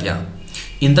ने क्या किया।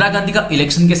 इंदिरा गांधी का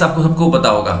इलेक्शन केस आपको सबको पता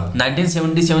होगा,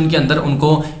 1977 के अंदर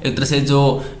उनको एक तरह से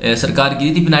जो सरकार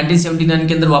गिरी थी, 1979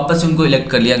 के अंदर वापस से उनको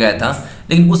इलेक्ट कर लिया गया था।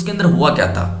 लेकिन उसके अंदर हुआ क्या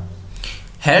था,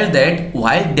 held that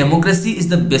while democracy is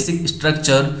the basic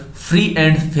structure, free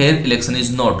and fair election is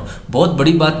not। बहुत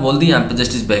बड़ी बात बोल दी यहाँ पे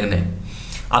जस्टिस बेग ने।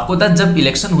 आपको पता जब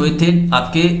इलेक्शन हुए थे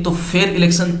आपके, तो फेयर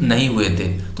इलेक्शन नहीं हुए थे,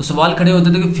 तो सवाल खड़े होते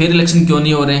थे कि फेयर इलेक्शन क्यों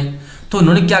नहीं हो रहे हैं। तो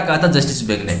उन्होंने क्या कहा था जस्टिस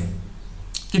बेग ने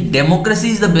कि democracy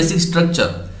is the basic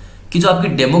structure, कि जो आपकी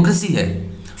डेमोक्रेसी है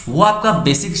वो आपका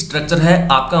बेसिक स्ट्रक्चर है,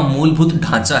 आपका मूलभूत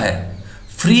ढांचा है।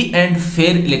 Free and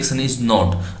fair election is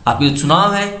not, आपके जो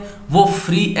चुनाव है वो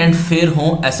फ्री एंड फेयर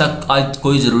हो ऐसा आज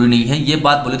कोई जरूरी नहीं है। ये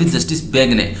बात बोली थी जस्टिस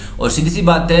बेग ने। और सीधी सी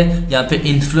बात है यहाँ पे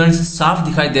इन्फ्लुएंस साफ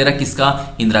दिखाई दे रहा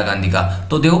किसका, इंदिरा गांधी का।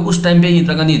 तो देखो उस टाइम पे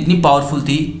इंदिरा गांधी इतनी पावरफुल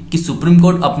थी कि सुप्रीम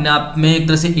कोर्ट अपने आप में एक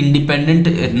तरह से इंडिपेंडेंट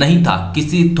नहीं था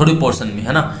किसी थोड़े पोर्शन में,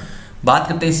 है ना। बात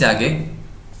करते हैं इससे आगे।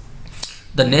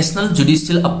 The national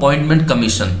judicial appointment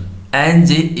commission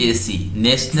NJAC,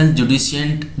 national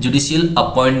judicial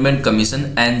appointment commission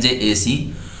NJAC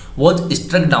was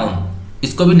struck down.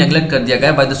 इसको भी नेग्लेक्ट कर दिया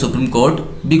गया by the supreme court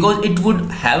because it would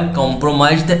have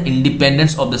compromise the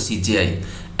independence of the CJI।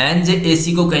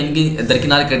 NJAC को कहीं न कहीं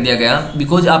दरकिनार कर दिया गया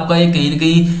बिकॉज आपका ये कहीं न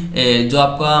कहीं जो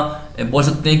आपका बोल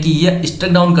सकते हैं कि ये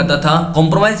स्ट्रक डाउन करता था,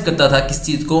 कॉम्प्रोमाइज करता था किस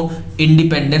चीज को,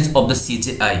 इंडिपेंडेंस ऑफ द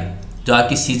CJI। जो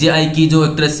आपकी CJI की जो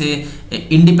एक तरह से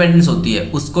इंडिपेंडेंस होती है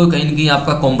उसको कहीं न कहीं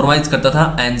आपका कॉम्प्रोमाइज करता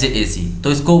था NJAC,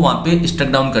 तो इसको वहां पे स्ट्रक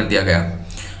डाउन कर दिया गया।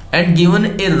 And given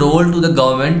A role to the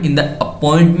government in the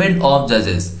appointment of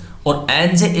जजेस। और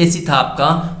NJAC था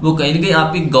आपका, वो कहीं ना कहीं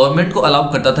आपकी गवर्नमेंट को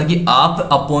अलाउ करता था कि आप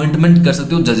अपॉइंटमेंट कर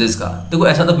सकते हो जजेस का। देखो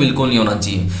ऐसा तो बिल्कुल नहीं होना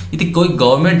चाहिए। यदि कोई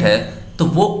गवर्नमेंट है तो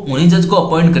वो उन्हीं जज को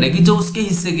अपॉइंट करेगी जो उसके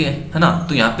हिस्से के, है ना।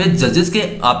 तो यहाँ पे जजेस के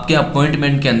आपके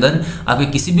अपॉइंटमेंट के अंदर आपके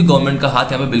किसी भी गवर्नमेंट का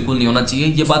हाथ यहाँ पे बिल्कुल नहीं होना चाहिए।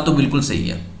 ये बात तो बिल्कुल सही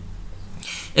है।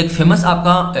 एक फेमस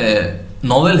आपका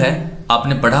नॉवेल है,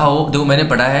 आपने पढ़ा हो, देखो मैंने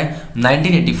पढ़ा है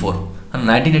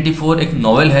 1984 एक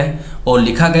नॉवेल है और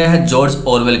लिखा गया है जॉर्ज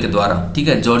ऑरवेल के द्वारा। ठीक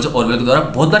है, जॉर्ज ऑरवेल के द्वारा।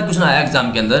 बहुत बार क्वेश्चन आया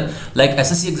एग्जाम के अंदर, लाइक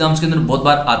SSC एग्जाम्स के अंदर बहुत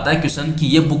बार आता है क्वेश्चन कि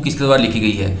ये बुक किसके द्वारा लिखी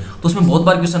गई है। तो उसमें बहुत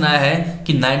बार क्वेश्चन आया है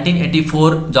कि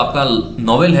 1984 जो आपका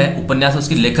नॉवेल है, उपन्यास,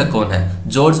 उसके लेखक कौन है,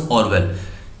 जॉर्ज ऑरवेल।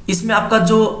 इसमें आपका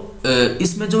जो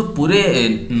इसमें जो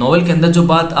पूरे नॉवेल के अंदर जो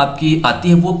बात आपकी आती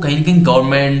है वो कहीं ना कहीं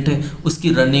गवर्नमेंट, उसकी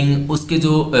रनिंग, उसके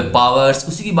जो पावर्स,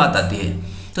 उसी की बात आती है।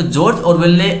 तो जॉर्ज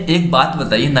ऑरवेल ने एक बात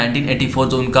बताई 1984,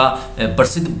 जो उनका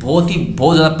प्रसिद्ध,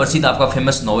 बहुत ज़्यादा प्रसिद्ध आपका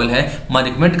फेमस नॉवेल है। मैं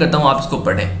रिकमेंड करता हूँ आप इसको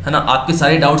पढ़ें, है ना। आपके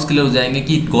सारे डाउट्स क्लियर हो जाएंगे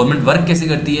कि गवर्नमेंट वर्क कैसे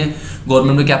करती है,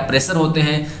 गवर्नमेंट में क्या प्रेशर होते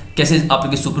हैं, कैसे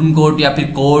आपके सुप्रीम कोर्ट या फिर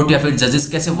कोर्ट या फिर जजेस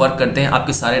कैसे वर्क करते हैं,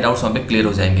 आपके सारे डाउट्स वहाँ पे क्लियर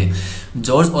हो जाएंगे।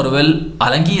 जॉर्ज ऑरवेल,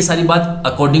 हालांकि ये सारी बात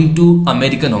अकॉर्डिंग टू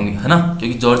अमेरिकन होंगी, है ना,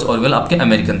 क्योंकि जॉर्ज ऑरवेल आपके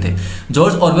अमेरिकन थे।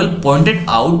 George Orwell pointed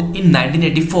out in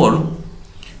 1984,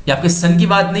 ये आपके सन की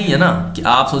बात नहीं है ना कि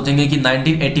आप सोचेंगे कि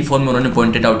 1984 में उन्होंने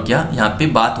पॉइंटेड आउट किया। यहाँ पे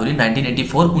बात हो रही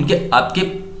 1984 उनके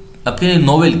आपके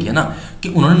नोवेल की, है ना, कि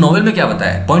उन्होंने नोवेल में क्या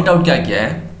बताया, पॉइंट आउट क्या किया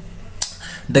है।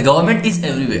 द गवर्नमेंट इज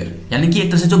एवरीवेयर, यानी कि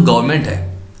एक तरह से जो गवर्नमेंट है,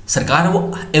 सरकार है,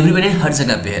 वो एवरीवेयर है, हर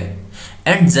जगह पे है।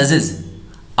 एंड जजेस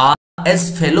are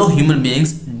as fellow human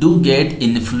beings do get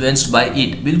influenced by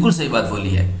it, बिल्कुल सही बात बोली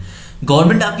है।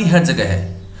 गवर्नमेंट आपकी हर जगह है,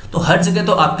 तो हर जगह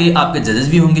तो आपके जजेस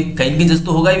भी होंगे, कहीं भी जज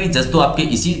तो होगा ही, जज तो आपके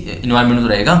इसी इन्वायरमेंट में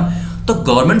रहेगा। तो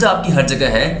गवर्नमेंट जब आपकी हर जगह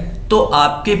है तो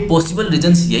आपके पॉसिबल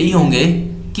रीजंस यही होंगे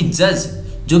कि जज,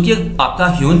 जो कि आपका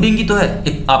ह्यूमन बीइंग ही तो है,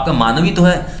 एक आपका मानव ही तो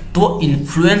है, तो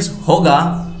इन्फ्लुएंस होगा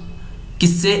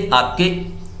किससे, आपके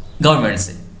गवर्नमेंट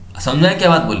से। समझ में क्या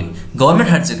बात बोली, गवर्नमेंट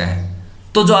हर जगह है।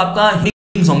 तो जो आपका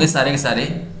हीरिंग्स होंगे सारे के सारे,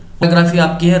 फोटोग्राफी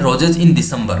आपकी है रोजेस इन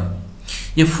दिसंबर,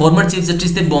 ये फॉर्मर चीफ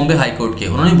जस्टिस थे बॉम्बे हाई कोर्ट के,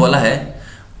 उन्होंने बोला है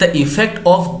the effect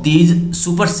of these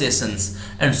सुपरसेशंस,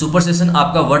 and सुपरसेशन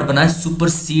आपका वर्ड बना है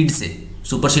सुपरसीड से,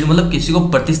 सुपरसीड मतलब किसी को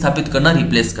प्रतिस्थापित करना,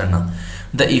 रिप्लेस करना।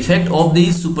 The effect of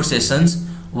these सुपरसेशंस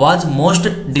was most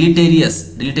डिलीटेरियस,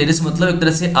 डिलीटेरियस मतलब एक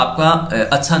तरह से आपका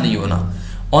अच्छा नहीं होना,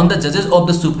 ऑन द जजेस of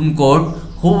the supreme court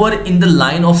who were in the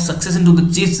line of succession to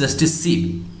the chief justice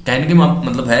seat. कहने का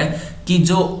मतलब है कि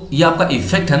जो ये आपका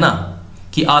इफेक्ट है ना,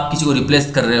 कि आप किसी को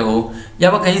रिप्लेस कर रहे हो, या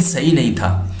वह कहीं सही नहीं था।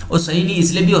 और सही नहीं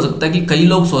इसलिए भी हो सकता है कि कई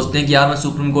लोग सोचते हैं कि यार मैं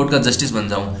सुप्रीम कोर्ट का जस्टिस बन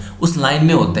जाऊं, उस लाइन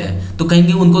में होते हैं, तो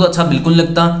कहीं उनको तो अच्छा बिल्कुल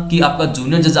लगता कि आपका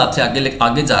जूनियर जज आपसे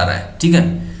आगे जा रहा है, ठीक है।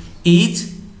 ईच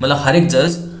मतलब हर एक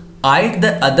जज आइड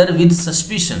द अदर विद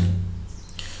सस्पिशन,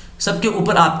 सबके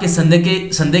ऊपर आपके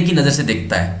संदेह की नजर से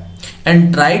देखता है।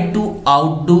 And try to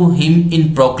outdo him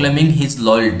in proclaiming his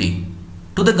loyalty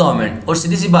to the government, और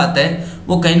सीधी सी बात है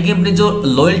वो कहीं अपनी जो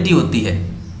लॉयल्टी होती है,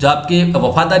 जो आपके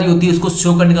वफादारी होती है, उसको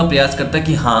शो करने का प्रयास करता है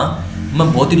कि हाँ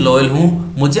मैं बहुत ही लॉयल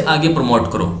हूँ, मुझे आगे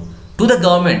प्रमोट करो। टू द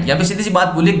गवर्नमेंट, यहाँ पे सीधी सी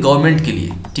बात बोली गवर्नमेंट के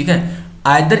लिए, ठीक है।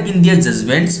 आइदर इन दियर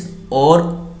जजमेंट्स और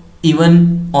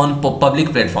इवन ऑन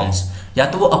पब्लिक प्लेटफॉर्म्स, या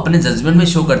तो वो अपने जजमेंट में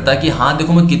शो करता है कि हाँ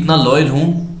देखो मैं कितना लॉयल हूँ,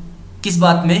 किस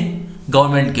बात में,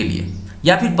 गवर्नमेंट के लिए,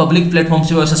 या फिर पब्लिक प्लेटफॉर्म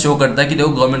से वो ऐसा शो करता है कि देखो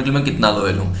गवर्नमेंट के लिए मैं कितना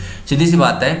लॉयल हूँ। सीधी सी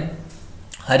बात है,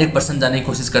 हर एक पर्सन जाने की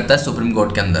कोशिश करता है सुप्रीम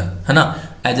कोर्ट के अंदर, है ना,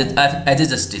 एज ए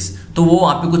जस्टिस, तो वो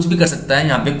वहाँ पे कुछ भी कर सकता है,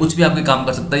 यहाँ पे कुछ भी आपके काम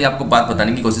कर सकता है, ये आपको बात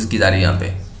बताने की कोशिश की जा रही है। यहाँ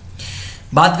पे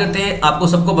बात करते हैं, आपको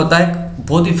सबको पता है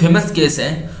बहुत ही फेमस केस है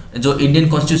जो इंडियन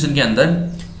कॉन्स्टिट्यूशन के अंदर,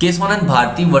 case Manand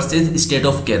Bharti versus state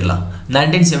of Kerala,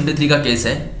 1973 का केस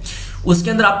है। उसके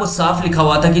अंदर आपको साफ लिखा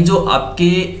हुआ था कि जो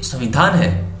आपके संविधान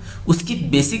है उसकी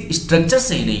बेसिक स्ट्रक्चर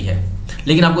सही नहीं है,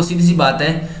 लेकिन आपको सीधी सी बात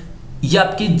है, ये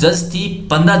आपकी जज थी,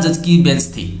 15 जज की बेंच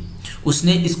थी,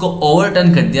 उसने इसको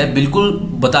ओवरटर्न कर दिया, बिल्कुल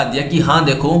बता दिया कि हाँ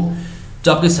देखो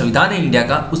जो आपके संविधान है इंडिया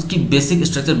का, उसकी बेसिक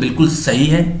स्ट्रक्चर बिल्कुल सही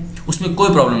है, उसमें कोई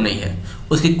प्रॉब्लम नहीं है।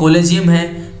 उसकी कोलेजियम है,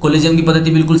 कोलेजियम की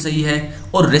पद्धति बिल्कुल सही है,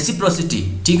 और रेसिप्रोसिटी,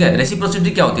 ठीक है। रेसिप्रोसिटी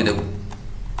क्या होती है,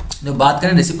 देखो बात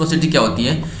करें रेसिप्रोसिटी क्या होती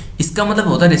है, इसका मतलब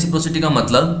होता है, रेसिप्रोसिटी का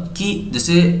मतलब कि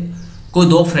जैसे कोई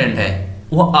दो फ्रेंड है,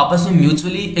 वो आपस में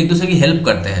म्यूचुअली एक दूसरे की हेल्प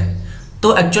करते हैं,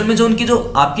 तो एक्चुअल में जो उनकी जो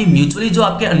आपकी म्यूचुअली जो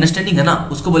आपके अंडरस्टैंडिंग है ना,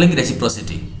 उसको बोलेंगे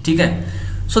रेसिप्रोसिटी, ठीक है।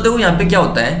 सो देखो यहाँ पे क्या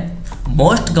होता है,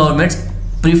 मोस्ट गवर्नमेंट्स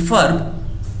प्रीफर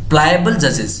प्लायबल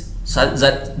जजेस,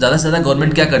 ज़्यादा से ज़्यादा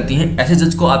गवर्नमेंट क्या करती हैं, ऐसे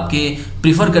जज को आपके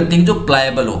प्रीफर करती हैं जो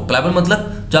प्लायबल हो। प्लायबल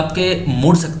मतलब जो आपके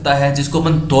मुड़ सकता है, जिसको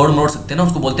अपन तोड़ मोड़ सकते हैं ना,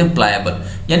 उसको बोलते हैं प्लायबल,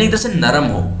 यानी एक तरह से नरम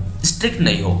हो, स्ट्रिक्ट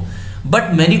नहीं हो।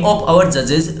 बट मेनी ऑफ आवर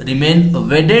जजेस remain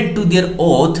वेडेड to their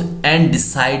oath and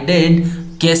decided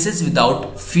cases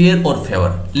without fear और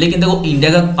फेवर। लेकिन देखो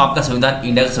इंडिया का आपका संविधान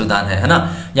इंडिया का संविधान है ना,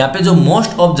 यहाँ पे जो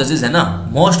मोस्ट ऑफ जजेस है ना,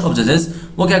 मोस्ट ऑफ जजेस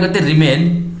वो क्या करते हैं,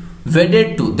 रिमेन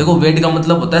वेडेड टू, देखो वेड का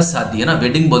मतलब होता है शादी, है ना,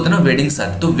 वेडिंग बोलते हैं ना, वेडिंग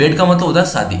शादी, तो वेड का मतलब होता है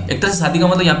शादी, एक तरह से शादी का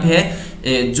मतलब यहाँ पे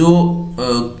है जो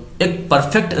एक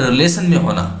परफेक्ट रिलेशन में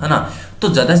होना, है ना।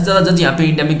 तो ज्यादा से ज्यादा जज यहाँ पे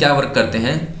इंडिया में क्या वर्क करते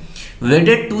हैं,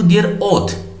 वेडेड टू देयर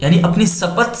ओथ, यानी अपनी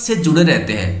शपथ से जुड़े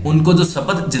रहते हैं। उनको जो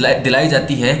शपथ दिलाई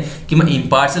जाती है कि मैं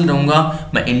इम्पार्शियल रहूंगा,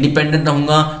 मैं इंडिपेंडेंट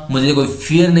रहूंगा, मुझे कोई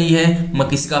फियर नहीं है, मैं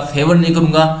किसी का फेवर नहीं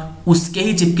करूंगा, उसके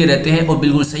ही चिपके रहते हैं। और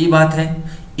बिल्कुल सही बात है,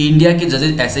 इंडिया के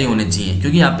जजेस ऐसे ही होने चाहिए,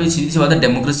 क्योंकि यहाँ पे सीधी सी बात है,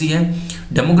 डेमोक्रेसी है।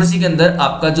 डेमोक्रेसी के अंदर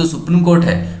आपका जो सुप्रीम कोर्ट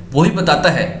है वही बताता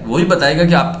है, वही बताएगा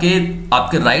कि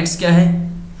आपके राइट्स क्या हैं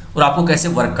और आपको कैसे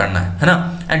वर्क करना है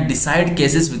ना। And decide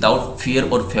cases without fear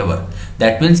और फेवर।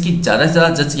 दैट मीन्स कि ज़्यादा से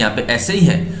ज़्यादा जज यहाँ पे ऐसे ही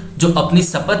हैं जो अपनी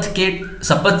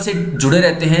शपथ से जुड़े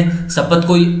रहते हैं, शपथ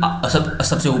को ही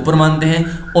सबसे ऊपर मानते हैं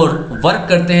और वर्क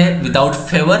करते हैं विदाउट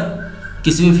फेवर,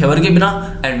 किसी भी फेवर के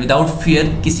बिना, एंड विदाउट फियर,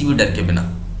 किसी भी डर के बिना।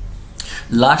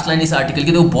 लास्ट लाइन इस आर्टिकल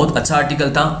की, तो बहुत अच्छा आर्टिकल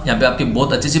था, यहाँ पे आपकी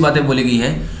बहुत अच्छी सी बातें बोली गई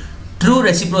हैं। ट्रू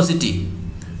रेसिप्रोसिटी,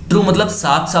 ट्रू मतलब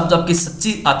साफ साफ जो आपकी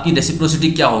सच्ची आपकी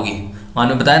रेसिप्रोसिटी क्या होगी।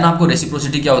 मैंने बताया ना आपको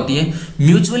रेसिप्रोसिटी क्या होती है,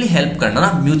 म्यूचुअली हेल्प करना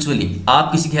ना। म्यूचुअली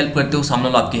आप किसी की हेल्प करते हो, सामने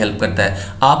वाला आपकी हेल्प करता है,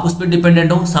 आप उस पर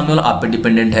डिपेंडेंट हो, सामने वाला आप पे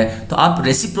डिपेंडेंट है, तो आप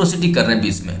रेसिप्रोसिटी कर रहे हैं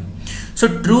बीच में। So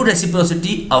true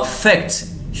reciprocity affects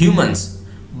humans,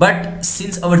 but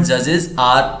since our जजेस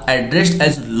are addressed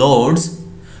as Lord's,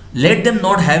 let them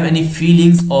not have any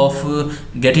feelings of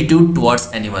gratitude towards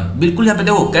anyone. बिल्कुल यहाँ पे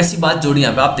देखो कैसी बात जोड़ी,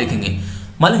 यहाँ पे आप देखेंगे।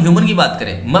 मान लो ह्यूमन की बात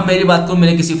करें, मैं मेरी बात करूं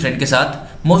मेरे किसी फ्रेंड के साथ,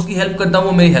 मैं उसकी हेल्प करता हूं,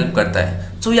 वो मेरी हेल्प करता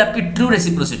है, सो ये आपकी ट्रू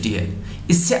रेसिप्रोसिटी है।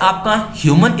 इससे आपका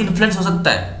ह्यूमन इन्फ्लुएंस हो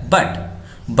सकता है,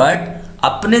 बट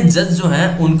अपने जज जो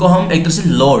हैं उनको हम एक तरह से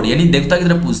लॉर्ड यानी देवता की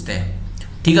तरह पूछते हैं,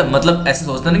 ठीक है। मतलब ऐसे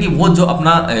सोचते हैं ना कि वो जो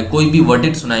अपना कोई भी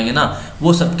वर्डिक्ट सुनाएंगे ना,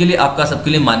 वो सबके लिए आपका सबके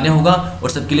लिए मान्य होगा और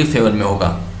सबके लिए फेवर में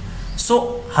होगा। सो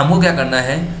हमको क्या करना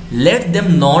है, let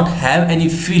them not have any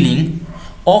feeling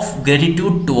of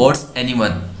gratitude towards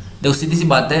anyone. देखो सीधी सी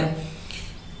बात है,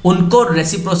 उनको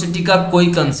रेसिप्रोसिटी का कोई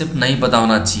कंसेप्ट नहीं पता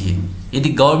होना चाहिए। यदि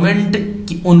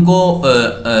गवर्नमेंट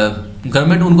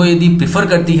उनको यदि प्रेफर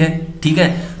करती है, ठीक है,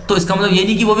 तो इसका मतलब ये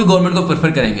नहीं कि वो भी गवर्नमेंट को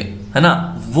प्रेफर करेंगे, है ना।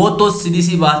 वो तो सीधी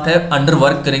सी बात है अंडर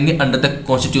वर्क करेंगे under the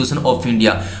constitution of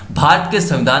India, Bharat के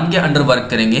संविधान के अंडर वर्क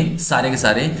करेंगे सारे के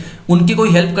सारे। उनकी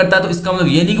कोई हेल्प करता है तो इसका मतलब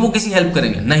ये नहीं कि वो किसी हेल्प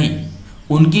करेंगे, नहीं।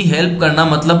 उनकी हेल्प करना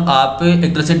मतलब आप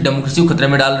एक तरह से डेमोक्रेसी को खतरे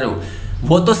में डाल रहे हो।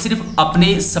 वो तो सिर्फ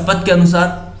अपनी शपथ के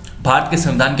अनुसार, भारत के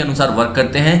संविधान के अनुसार वर्क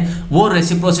करते हैं। वो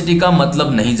रेसिप्रोसिटी का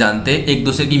मतलब नहीं जानते, एक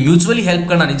दूसरे की म्यूचुअली हेल्प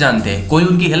करना नहीं जानते। कोई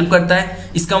उनकी हेल्प करता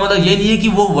है, इसका मतलब ये नहीं है कि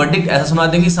वो वर्डिक्ट ऐसा सुना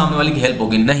देंगे सामने वाले की हेल्प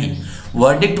होगी, नहीं।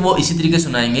 वर्डिक्ट वो इसी तरीके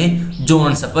सुनाएंगे जो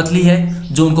उन्होंने शपथ ली है,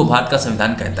 जो उनको भारत का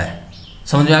संविधान कहता है।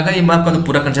 समझ में आएगा, ये मैं आपका तो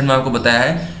पूरा कंसेप्ट मैं आपको बताया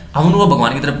है। हम उनको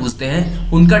भगवान की तरफ पूछते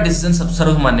हैं, उनका डिसीजन सब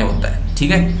सर्वमान्य होता है,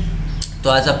 ठीक है। तो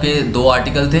आज आपके 2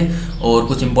 आर्टिकल थे और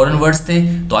कुछ इंपॉर्टेंट वर्ड्स थे।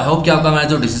 तो आई होप कि आपका मेरा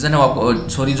जो डिसीजन है वो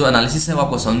आपको जो एनालिसिस है वो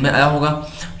आपको समझ में आया होगा।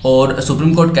 और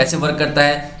सुप्रीम कोर्ट कैसे वर्क करता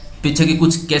है, पीछे के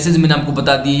कुछ केसेस मैंने आपको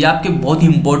बता दिए, ये आपके बहुत ही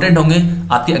इंपॉर्टेंट होंगे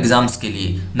आपके एग्जाम्स के लिए।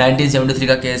 1973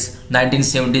 का केस,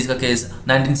 1970 का केस,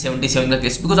 1977 का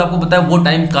केस, बिकॉज आपको पता है वो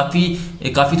टाइम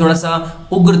काफ़ी थोड़ा सा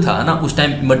उग्र था, है ना। उस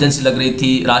टाइम इमरजेंसी लग रही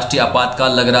थी, राष्ट्रीय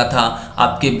आपातकाल लग रहा था,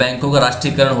 आपके बैंकों का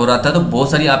राष्ट्रीयकरण हो रहा था, तो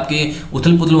बहुत सारी आपके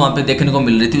उथल पुथल वहाँ पे देखने को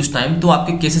मिल रही थी उस टाइम। तो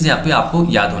आपके केसेस यहाँ पे आपको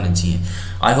याद होने चाहिए।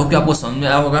 आई होप कि आपको समझ में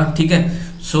आया होगा, ठीक है।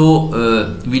 सो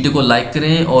वीडियो को लाइक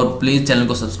करें और प्लीज़ चैनल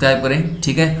को सब्सक्राइब करें,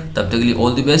 ठीक है। तब तक के लिए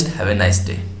all the best, have a nice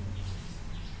day.